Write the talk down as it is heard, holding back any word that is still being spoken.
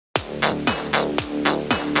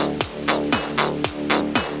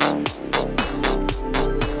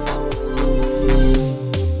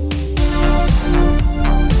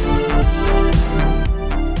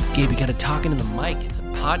mic. It's a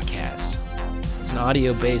podcast. It's an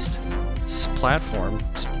audio-based platform.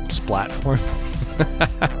 Splatform.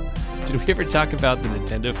 Did we ever talk about the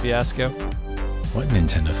Nintendo fiasco? What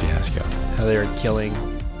Nintendo fiasco? How they were killing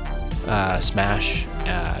Smash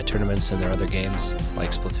tournaments and their other games,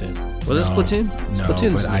 like Splatoon. Was it Splatoon? No,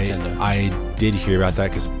 Splatoon's but Nintendo. I did hear about that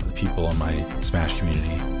because the people in my Smash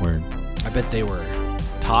community were... I bet they were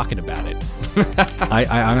talking about it.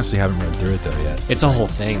 I honestly haven't read through it, though, yet. It's a whole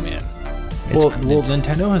thing, man. Well,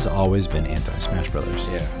 Nintendo has always been anti-Smash Brothers.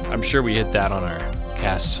 Yeah, I'm sure we hit that on our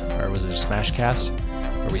cast, or was it a Smash cast?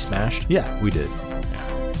 Where we smashed? Yeah, we did.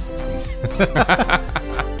 Yeah.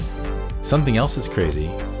 Something else that's crazy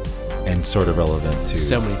and sort of relevant to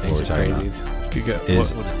so many things what are we're crazy. talking about What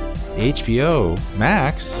is it? HBO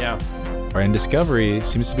Max, and Discovery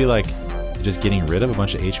seems to be like just getting rid of a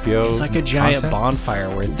bunch of HBO. It's like a giant content.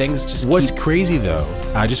 bonfire where things just What's crazy though,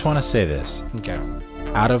 I just want to say this. Okay.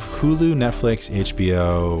 Out of Hulu, Netflix,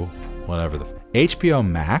 HBO, whatever, HBO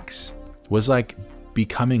Max was like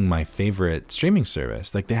becoming my favorite streaming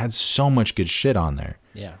service. Like they had so much good shit on there.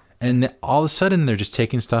 Yeah. And all of a sudden they're just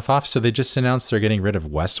taking stuff off. So they just announced they're getting rid of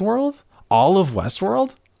Westworld. All of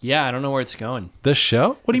Westworld? Yeah, I don't know where it's going. The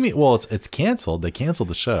show? What do you mean? Well, it's canceled. They canceled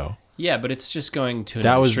the show. Yeah, but it's just going to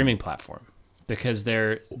another streaming platform because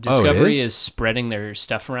their it Discovery is? is spreading their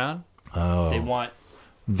stuff around. Oh. They want...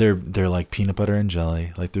 They're like peanut butter and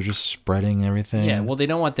jelly. Like they're just spreading everything. Yeah, well, they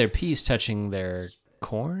don't want their peas touching their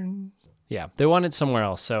corn. Yeah, they want it somewhere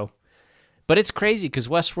else. So, but it's crazy because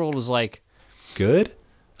Westworld was like... Good?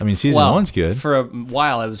 I mean, season one's good. For a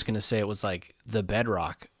while, I was going to say it was like the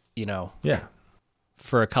bedrock, you know? Yeah.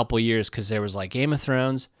 For a couple years because there was like Game of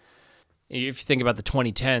Thrones. If you think about the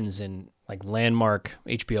 2010s and like landmark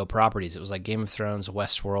HBO properties, it was like Game of Thrones,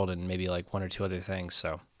 Westworld, and maybe like one or two other things.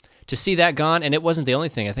 So to see that gone, and it wasn't the only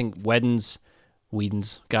thing. I think Whedon's,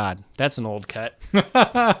 God, that's an old cut.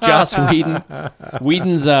 Joss Whedon.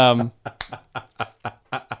 Whedon's,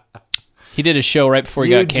 he did a show right before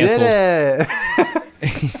he got canceled. Did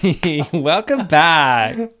it. Welcome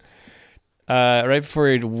back. Right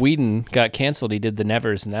before Whedon got canceled, he did The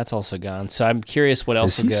Nevers, and that's also gone. So I'm curious what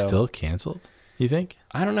else Is will he go. still canceled, you think?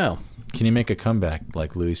 I don't know. Can he make a comeback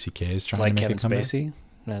like Louis C.K. is trying Like to make Kevin a comeback? Spacey?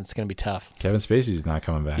 No, it's going to be tough. Kevin Spacey's not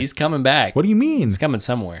coming back. He's coming back. What do you mean? He's coming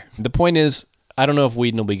somewhere. The point is, I don't know if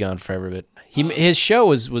Whedon will be gone forever, but his show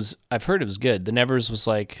was I've heard it was good. The Nevers was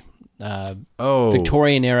like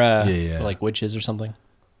Victorian era, like witches or something.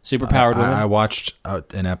 Superpowered women. I watched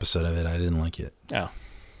an episode of it. I didn't like it. Oh.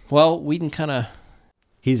 Well, Whedon kind of...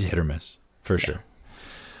 He's hit or miss, for sure.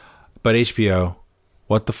 But HBO,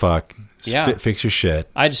 what the fuck? Fix your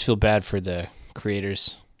shit. I just feel bad for the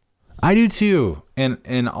creators. I do too.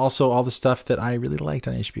 And also all the stuff that I really liked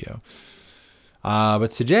on HBO.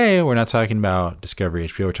 But today, we're not talking about Discovery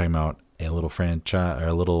HBO. We're talking about a little franchise, or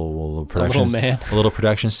a little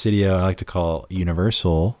production studio I like to call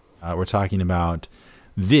Universal. We're talking about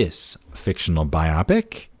this fictional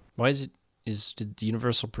biopic. Why is it? Did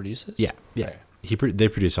Universal produce this? Yeah. Okay. They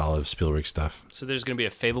produce all of Spielberg stuff. So there's going to be a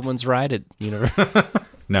Fablemans ride at Universal?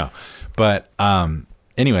 No. But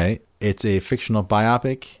anyway, it's a fictional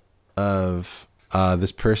biopic of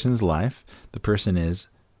this person's life. The person is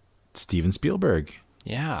Steven Spielberg.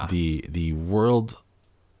 Yeah. The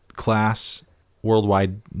world-class,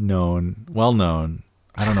 well-known,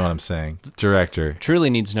 I don't know what I'm saying, director. Truly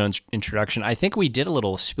needs no introduction. I think we did a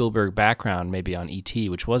little Spielberg background maybe on E.T.,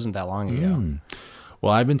 which wasn't that long ago.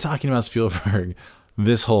 Well, I've been talking about Spielberg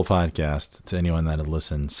this whole podcast to anyone that had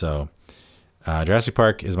listened. So Jurassic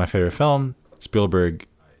Park is my favorite film. Spielberg...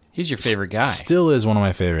 He's your favorite guy. Still is one of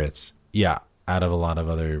my favorites. Yeah, out of a lot of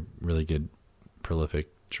other really good, prolific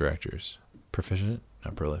directors. Proficient?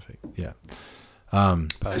 Not prolific. Yeah.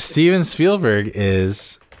 Steven Spielberg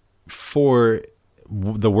is, for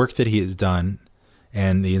the work that he has done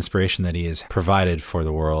and the inspiration that he has provided for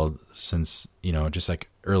the world since, just like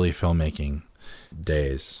early filmmaking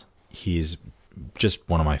days, he's just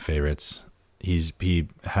one of my favorites. There's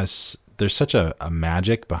such a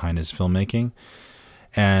magic behind his filmmaking,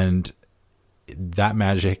 and that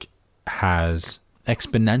magic has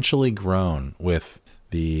exponentially grown with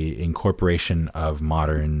the incorporation of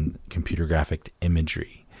modern computer graphic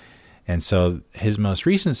imagery. And so his most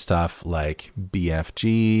recent stuff like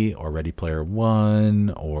BFG or Ready Player One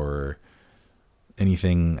or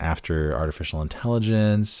anything after artificial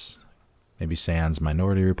intelligence, maybe Sans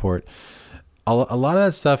Minority Report, a lot of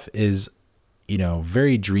that stuff is,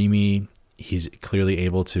 very dreamy. He's clearly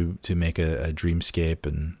able to make a dreamscape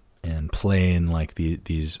and play in like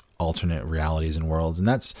these alternate realities and worlds. And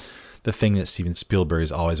that's the thing that Steven Spielberg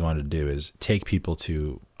has always wanted to do, is take people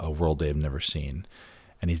to a world they've never seen.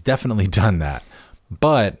 and he's definitely done that.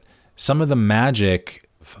 But some of the magic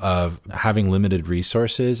of having limited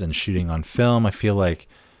resources and shooting on film, I feel like,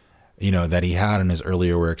 that he had in his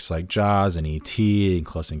earlier works like Jaws and E.T. and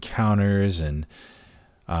Close Encounters and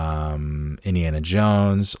Indiana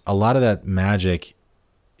Jones, a lot of that magic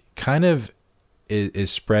kind of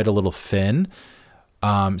is spread a little thin.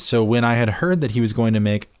 So when I had heard that he was going to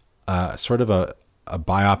make sort of a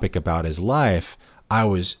biopic about his life, I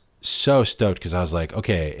was so stoked because I was like,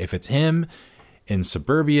 okay, if it's him in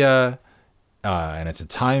suburbia and it's a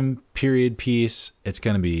time period piece, it's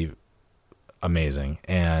going to be amazing.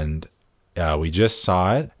 And we just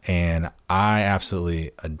saw it, and I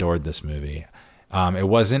absolutely adored this movie. It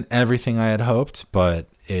wasn't everything I had hoped, but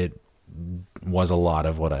it was a lot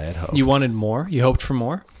of what I had hoped. You wanted more? You hoped for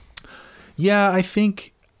more? Yeah, I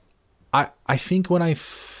think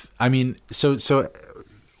when so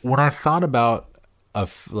when I thought about a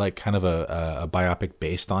biopic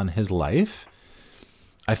based on his life,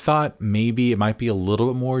 I thought maybe it might be a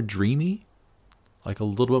little bit more dreamy, like a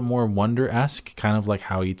little bit more Wonder-esque, kind of like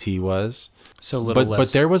how E.T. was. So a little less.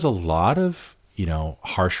 But there was a lot of,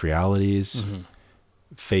 harsh realities,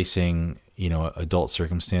 facing, adult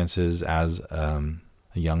circumstances as a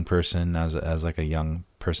young person, as like a young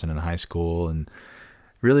person in high school, and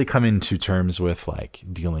really coming to terms with like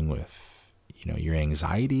dealing with, your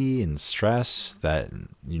anxiety and stress, that,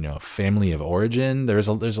 family of origin. There's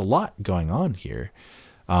a lot going on here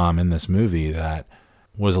in this movie that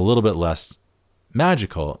was a little bit less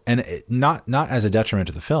magical, and not as a detriment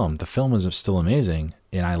to the film. The film was still amazing,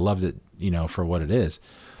 and I loved it, for what it is.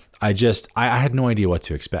 I had no idea what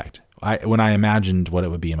to expect. When I imagined what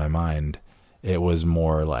it would be in my mind, it was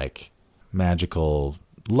more like magical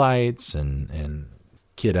lights and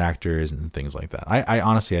kid actors and things like that. I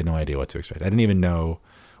honestly had no idea what to expect. I didn't even know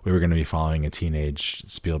we were going to be following a teenage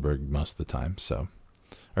Spielberg most of the time.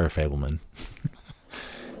 Or a Fableman.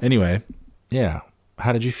 Anyway, yeah.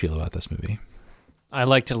 How did you feel about this movie? I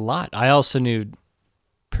liked it a lot. I also knew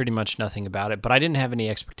pretty much nothing about it, but I didn't have any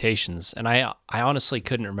expectations. And I honestly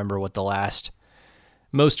couldn't remember what the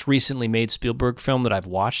most recently made Spielberg film that I've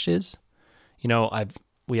watched is. I've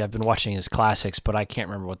been watching his classics, but I can't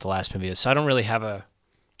remember what the last movie is. So I didn't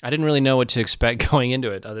really know what to expect going into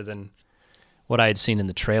it, other than what I had seen in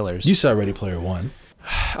the trailers. You saw Ready Player One.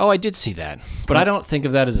 Oh, I did see that, but I don't think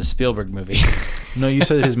of that as a Spielberg movie. No, you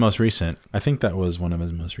said his most recent. I think that was one of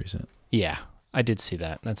his most recent. Yeah, I did see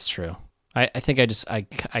that. That's true. I think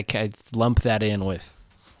I lump that in with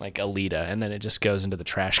like Alita, and then it just goes into the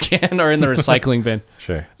trash can or in the recycling bin.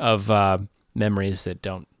 Sure. Of memories that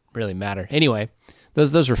don't really matter. Anyway,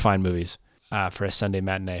 those were fine movies for a Sunday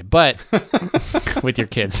matinee, but with your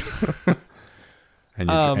kids.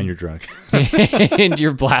 And you're drunk. And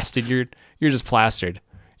you're blasted. You're just plastered.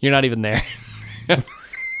 You're not even there.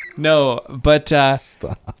 No, but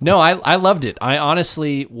no, I loved it. I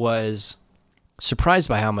honestly was surprised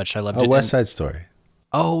by how much I loved it. West Side Story.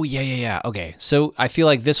 Oh, yeah. Okay. So I feel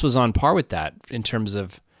like this was on par with that in terms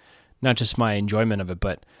of not just my enjoyment of it,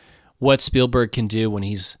 but what Spielberg can do when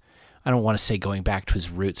he's, I don't want to say going back to his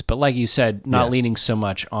roots, but like you said, not leaning so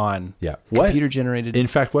much on computer generated. In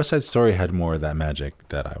fact, West Side Story had more of that magic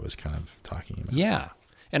that I was kind of talking about. Yeah.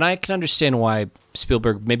 And I can understand why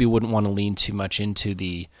Spielberg maybe wouldn't want to lean too much into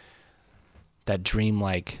that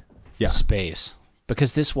dreamlike space,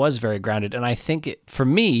 because this was very grounded. And I think for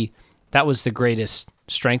me, that was the greatest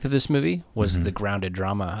strength of this movie, was the grounded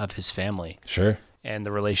drama of his family. Sure. And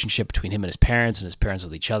the relationship between him and his parents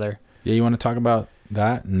with each other. Yeah, you want to talk about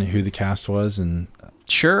that and who the cast was and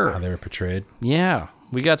how they were portrayed? Yeah,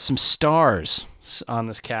 we got some stars on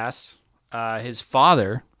this cast. His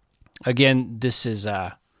father, again, this is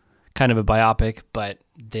kind of a biopic, but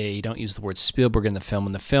they don't use the word Spielberg in the film.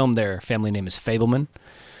 In the film, their family name is Fabelman.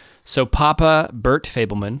 So Papa Bert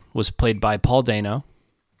Fabelman was played by Paul Dano,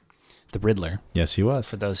 the Riddler. Yes, he was.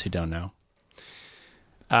 For those who don't know.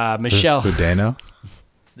 Michelle. The Dano?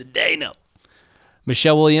 The Dano.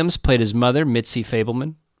 Michelle Williams played his mother, Mitzi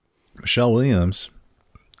Fabelman. Michelle Williams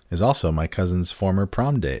is also my cousin's former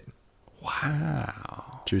prom date.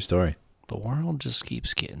 Wow. True story. The world just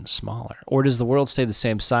keeps getting smaller. Or does the world stay the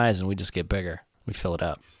same size and we just get bigger? We fill it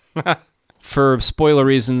up. For spoiler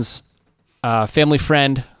reasons, family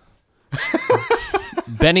friend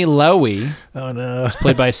Benny Lowy was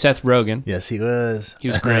played by Seth Rogen. Yes, he was. He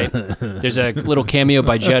was great. There's a little cameo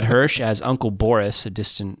by Judd Hirsch as Uncle Boris, a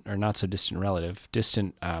distant or not so distant relative.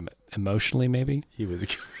 Distant emotionally, maybe? He was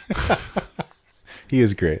he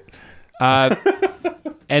was great.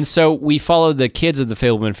 And so we followed the kids of the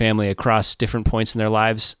Fableman family across different points in their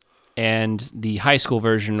lives. And the high school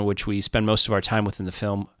version, which we spend most of our time with in the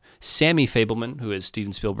film, Sammy Fableman, who is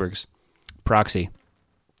Steven Spielberg's proxy,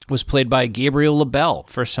 was played by Gabriel LaBelle.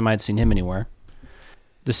 First time I'd seen him anywhere.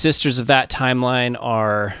 The sisters of that timeline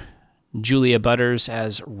are Julia Butters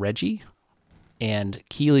as Reggie and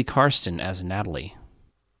Keely Karsten as Natalie.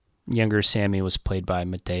 Younger Sammy was played by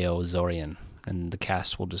Matteo Zorian, and the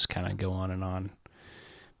cast will just kind of go on and on.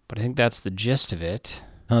 But I think that's the gist of it.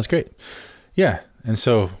 Oh, that's great. Yeah, and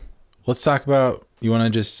so let's talk about, you want to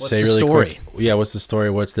just what's say the really story? Quick? Yeah, what's the story?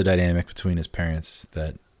 What's the dynamic between his parents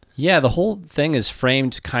that... Yeah, the whole thing is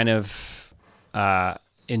framed kind of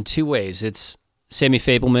in two ways. It's Sammy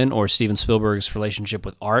Fableman or Steven Spielberg's relationship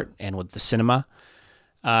with art and with the cinema.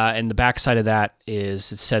 And the backside of that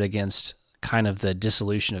is it's set against kind of the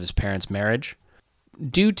dissolution of his parents' marriage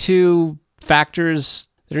due to factors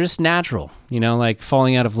that are just natural, like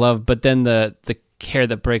falling out of love. But then the hair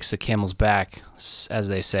that breaks the camel's back, as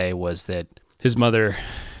they say, was that his mother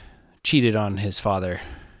cheated on his father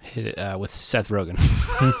with Seth Rogen.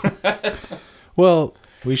 Well,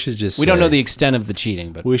 we should just we don't know the extent of the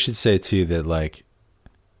cheating, but we should say too that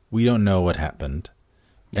we don't know what happened.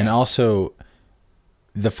 Yeah. And also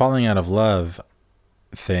the falling out of love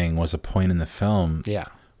thing was a point in the film. Yeah.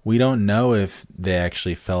 We don't know if they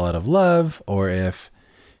actually fell out of love or if,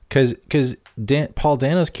 because Paul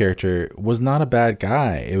Dano's character was not a bad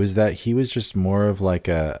guy. It was that he was just more of like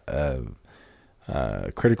a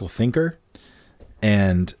critical thinker,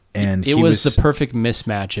 and it was the perfect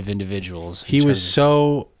mismatch of individuals. He was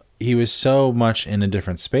so much in a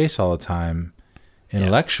different space all the time,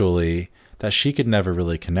 intellectually, that she could never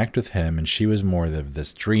really connect with him, and she was more of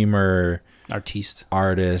this dreamer,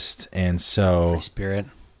 artist, and so free spirit.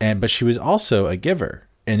 But she was also a giver.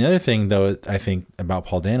 And the other thing, though, I think about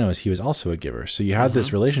Paul Dano is he was also a giver. So you had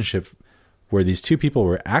this relationship where these two people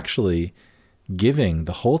were actually giving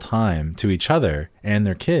the whole time to each other and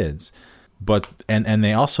their kids, but and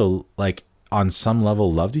they also on some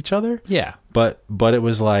level loved each other. Yeah. But it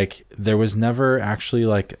was there was never actually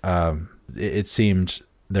it seemed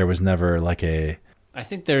there was never I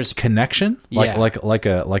think there's connection, yeah. like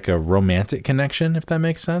a romantic connection, if that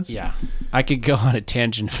makes sense. Yeah, I could go on a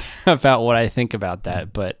tangent about what I think about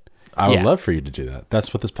that, but I would love for you to do that.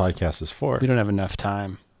 That's what this podcast is for. We don't have enough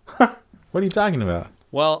time. What are you talking about?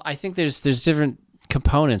 Well, I think there's different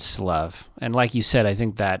components to love, and like you said, I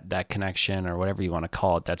think that connection, or whatever you want to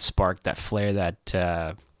call it, that spark, that flare,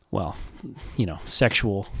 that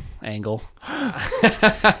sexual angle.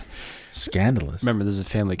 Scandalous. Remember, this is a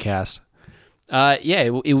family cast.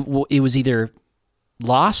 It was either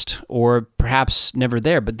lost or perhaps never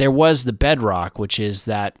there, but there was the bedrock, which is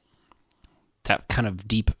that kind of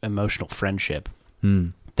deep emotional friendship.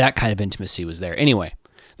 That kind of intimacy was there. Anyway,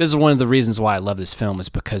 this is one of the reasons why I love this film, is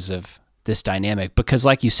because of this dynamic. Because,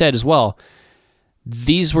 like you said as well,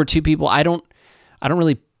 these were two people. I don't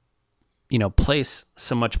really, place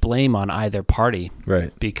so much blame on either party,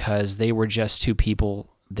 right? Because they were just two people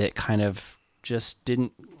that kind of just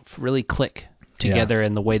didn't really click together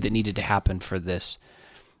in the way that needed to happen for this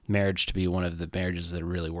marriage to be one of the marriages that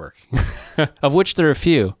really work, of which there are a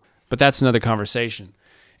few, but that's another conversation.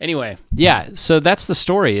 Anyway, so that's the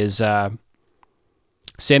story, is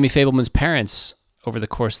Sammy Fableman's parents over the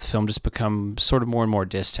course of the film just become sort of more and more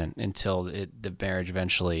distant until the marriage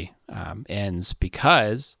eventually ends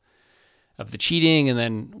because of the cheating, and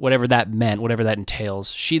then whatever that meant, whatever that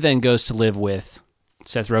entails. She then goes to live with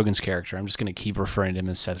Seth Rogen's character. I'm just going to keep referring to him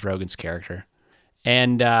as Seth Rogen's character.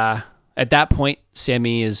 And at that point,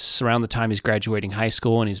 Sammy is around the time he's graduating high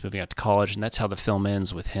school and he's moving out to college, and that's how the film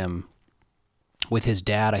ends, with him with his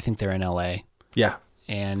dad. I think they're in LA. Yeah.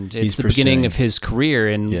 And it's the beginning of his career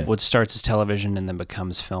in what starts as television and then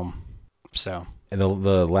becomes film. So the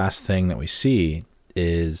last thing that we see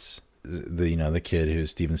is the kid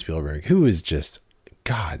who's Steven Spielberg, who is just,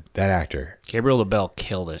 God, that actor. Gabriel LaBelle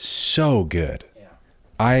killed it. So good. Yeah.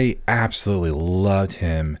 I absolutely loved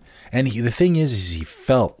him. And the thing is he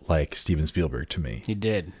felt like Steven Spielberg to me. He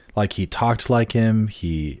did. He talked like him.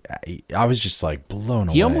 I was just blown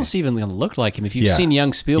away. He almost even looked like him. If you've seen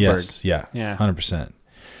young Spielberg. Yes, 100%.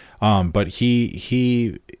 But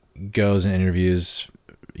he goes and interviews,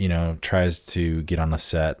 tries to get on a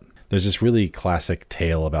set. There's this really classic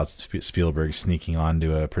tale about Spielberg sneaking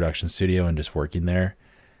onto a production studio and just working there,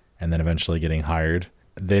 and then eventually getting hired.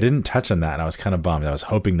 They didn't touch on that, and I was kind of bummed. I was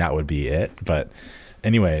hoping that would be it, but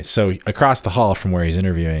anyway, so across the hall from where he's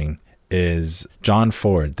interviewing is John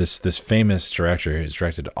Ford, this famous director who's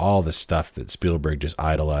directed all the stuff that Spielberg just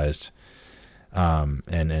idolized,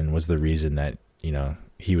 and was the reason that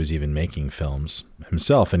he was even making films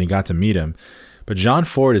himself, and he got to meet him. But John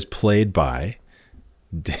Ford is played by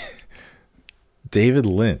David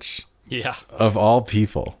Lynch. Yeah. Of all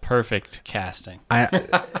people. Perfect casting.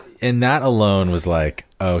 And that alone was like,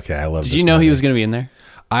 okay, I love this Did you know movie. he was going to be in there?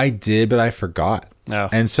 I did, but I forgot. No.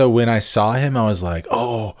 And so when I saw him, I was like,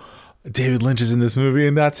 oh, David Lynch is in this movie,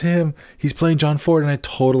 and that's him. He's playing John Ford, and I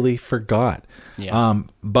totally forgot. Yeah.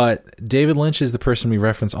 But David Lynch is the person we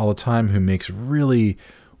reference all the time who makes really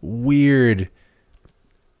weird,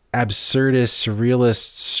 absurdist,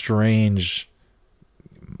 surrealist, strange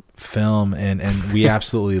film, and we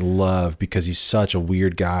absolutely love, because he's such a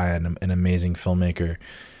weird guy and an amazing filmmaker,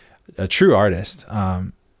 a true artist.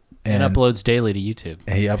 And uploads daily to YouTube.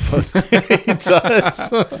 He uploads. He does.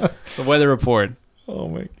 The Weather Report. Oh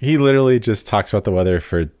my! He literally just talks about the weather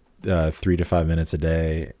for 3 to 5 minutes a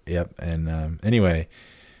day. Yep. And anyway,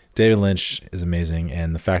 David Lynch is amazing,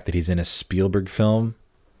 and the fact that he's in a Spielberg film,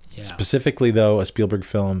 specifically though a Spielberg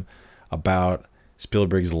film about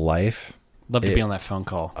Spielberg's life. Love to be on that phone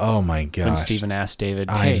call. Oh my gosh! When Steven asked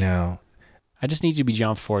David, "Hey, I know, I just need you to be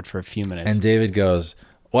John Ford for a few minutes," and David goes,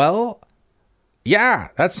 "Well, yeah,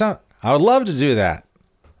 I would love to do that.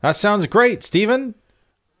 That sounds great, Steven.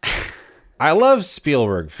 I love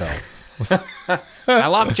Spielberg films. I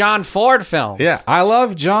love John Ford films. Yeah, I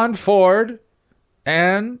love John Ford,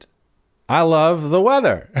 and I love the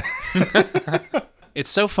weather." It's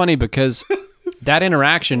so funny because that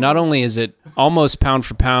interaction, not only is it almost pound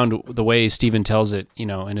for pound the way Steven tells it,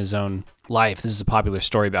 in his own life. This is a popular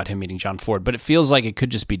story about him meeting John Ford, but it feels like it could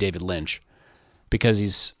just be David Lynch because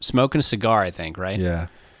he's smoking a cigar, I think, right? Yeah.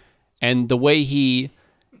 And the way he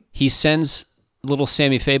sends little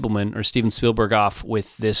Sammy Fableman or Steven Spielberg off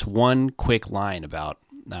with this one quick line about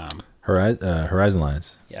horizon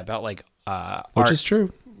lines. Yeah, about like which art. is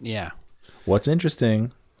true. Yeah. What's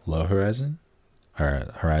interesting? Low horizon or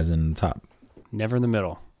horizon top? Never in the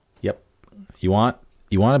middle. Yep. You want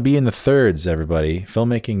to be in the thirds, everybody.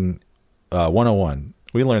 Filmmaking 101.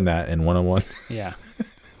 We learned that in 101. Yeah.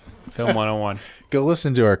 Film 101. Go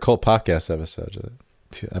listen to our cult podcast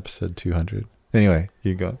episode 200. Anyway,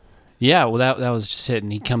 you go. Yeah, well, that was just it.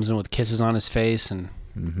 And he comes in with kisses on his face. And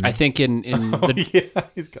I think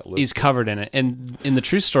he's covered in it. And in the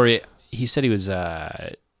true story, he said he was,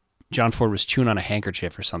 John Ford was chewing on a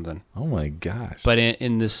handkerchief or something. Oh my gosh. But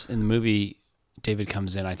in the movie, David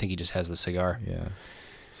comes in, I think he just has the cigar. Yeah.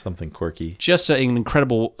 Something quirky. Just an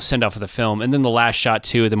incredible send-off of the film. And then the last shot,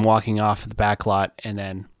 too, of them walking off the back lot, and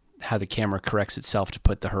then how the camera corrects itself to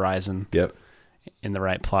put the horizon in the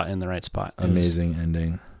right plot, in the right spot. Amazing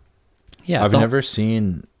ending. Yeah. I've never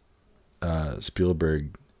seen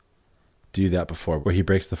Spielberg do that before, where he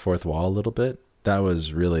breaks the fourth wall a little bit. That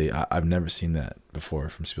was really, I've never seen that before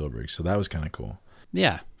from Spielberg, so that was kind of cool.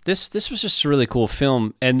 Yeah. This was just a really cool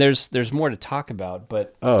film, and there's more to talk about,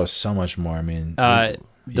 but... Oh, so much more. I mean...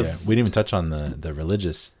 we didn't even touch on the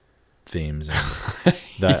religious themes and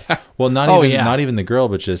that. Well, not even the girl,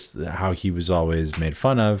 but just how he was always made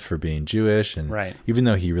fun of for being Jewish, and even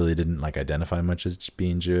though he really didn't identify much as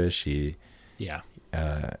being Jewish, he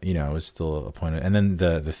it was still a point. And then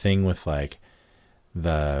the thing with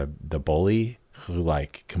the bully who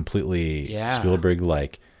completely Spielberg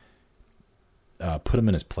put him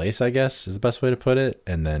in his place, I guess is the best way to put it.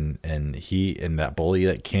 And that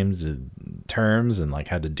bully came to terms and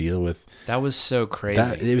had to deal with. That was so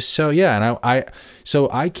crazy. It was so, yeah. And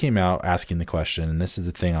I came out asking the question, and this is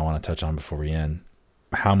the thing I want to touch on before we end.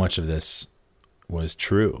 How much of this was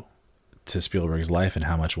true to Spielberg's life and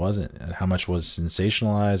how much wasn't, and how much was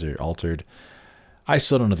sensationalized or altered? I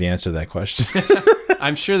still don't know the answer to that question.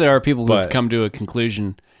 I'm sure there are people who have come to a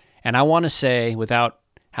conclusion. And I want to say, without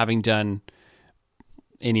having done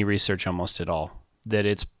any research almost at all, that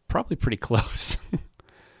it's probably pretty close.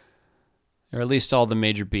 Or at least all the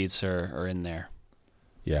major beats are in there.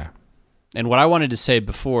 Yeah. And what I wanted to say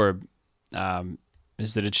before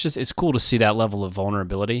is that it's cool to see that level of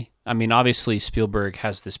vulnerability. I mean, obviously Spielberg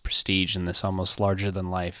has this prestige and this almost larger than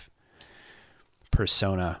life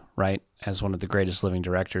persona, right? As one of the greatest living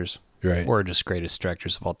directors. Right. Or just greatest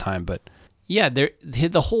directors of all time. But yeah,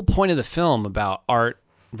 the whole point of the film about art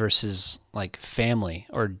versus family,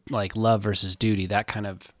 or love versus duty, that kind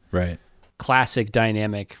of classic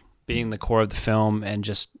dynamic being the core of the film, and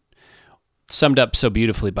just summed up so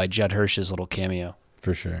beautifully by Judd Hirsch's little cameo.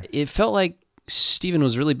 For sure. It felt like Steven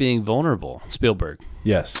was really being vulnerable, Spielberg.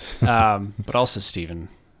 Yes. But also Steven.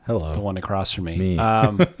 Hello. The one across from me.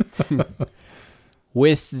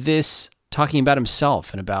 With this, talking about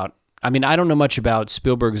himself and about, I mean, I don't know much about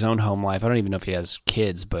Spielberg's own home life. I don't even know if he has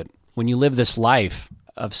kids, but when you live this life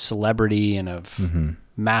of celebrity and of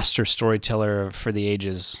master storyteller for the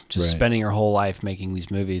ages, just spending your whole life making these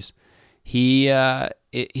movies,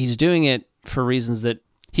 he's doing it for reasons that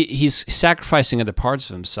he's sacrificing other parts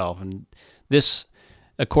of himself, and this,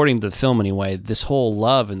 according to the film anyway, this whole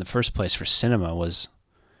love in the first place for cinema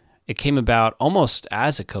it came about almost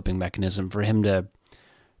as a coping mechanism for him to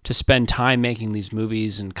spend time making these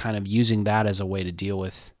movies and kind of using that as a way to deal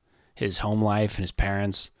with his home life and his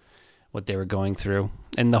parents, what they were going through.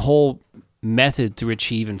 And the whole method through which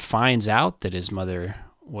he even finds out that his mother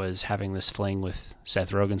was having this fling with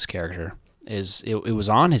Seth Rogen's character it was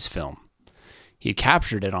on his film. He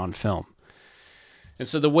captured it on film. And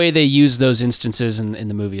so the way they use those instances in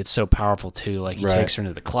the movie, it's so powerful too. Like he takes her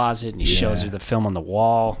into the closet and he shows her the film on the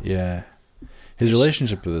wall. Yeah. His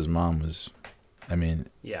relationship with his mom was, it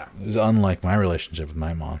was unlike my relationship with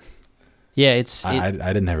my mom. Yeah, I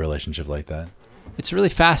didn't have a relationship like that. It's really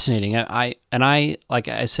fascinating. I like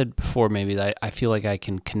I said before, maybe that I feel like I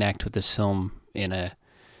can connect with this film in a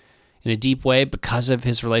deep way because of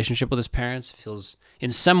his relationship with his parents. It feels in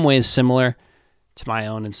some ways similar to my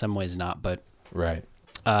own, in some ways not. But right,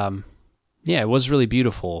 it was really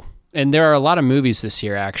beautiful. And there are a lot of movies this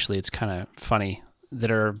year. Actually, it's kind of funny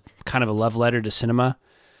that are kind of a love letter to cinema.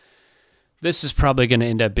 This is probably going to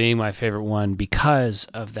end up being my favorite one because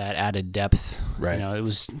of that added depth. Right. It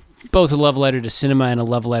was both a love letter to cinema and a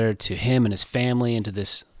love letter to him and his family and to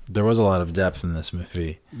this. There was a lot of depth in this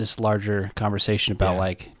movie. This larger conversation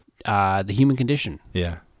about the human condition.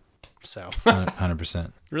 Yeah. So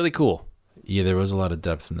 100%. Really cool. Yeah, there was a lot of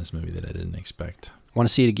depth in this movie that I didn't expect. I want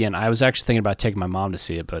to see it again. I was actually thinking about taking my mom to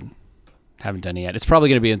see it, but haven't done it yet. It's probably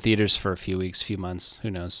going to be in theaters for a few weeks, few months. Who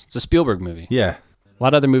knows? It's a Spielberg movie. Yeah. A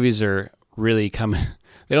lot of other movies are really coming.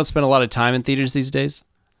 They don't spend a lot of time in theaters these days.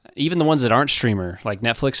 Even the ones that aren't streamer, like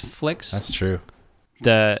Netflix flicks. That's true.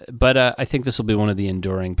 But I think this will be one of the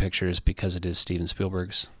enduring pictures because it is Steven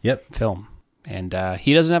Spielberg's film. And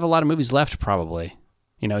he doesn't have a lot of movies left, probably.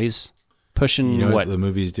 He's pushing what the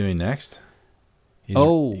movie's doing next? He's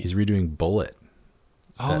redoing Bullet.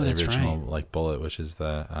 Oh, that's original, right. Bullet, which is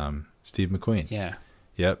the Steve McQueen. Yeah.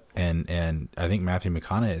 Yep. And I think Matthew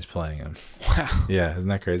McConaughey is playing him. Wow. Yeah, isn't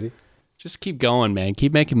that crazy? Just keep going, man.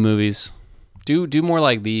 Keep making movies. Do more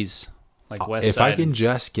like these, like West Side. If I can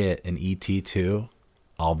just get an E.T. 2,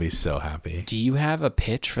 I'll be so happy. Do you have a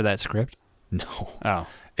pitch for that script? No. Oh.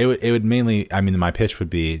 It would mainly, my pitch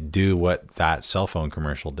would be do what that cell phone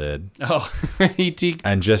commercial did. Oh, E.T.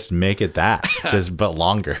 And just make it that, but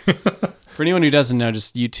longer. For anyone who doesn't know,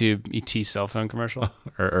 just YouTube E.T. cell phone commercial.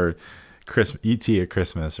 or E.T. at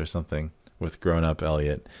Christmas or something with grown-up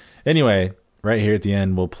Elliot. Anyway, right here at the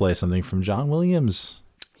end, we'll play something from John Williams.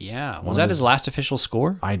 Yeah. Was that his last official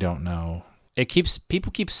score? I don't know.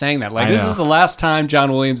 People keep saying that. Like, this is the last time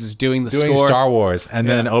John Williams is doing the score. Star Wars. And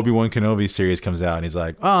then Obi-Wan Kenobi series comes out and he's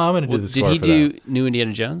like, oh, I'm going to do the score. Did he do New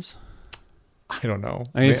Indiana Jones? I don't know.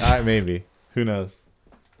 Maybe. Who knows?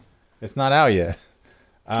 It's not out yet.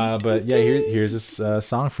 But yeah, here's this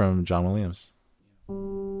song from John Williams.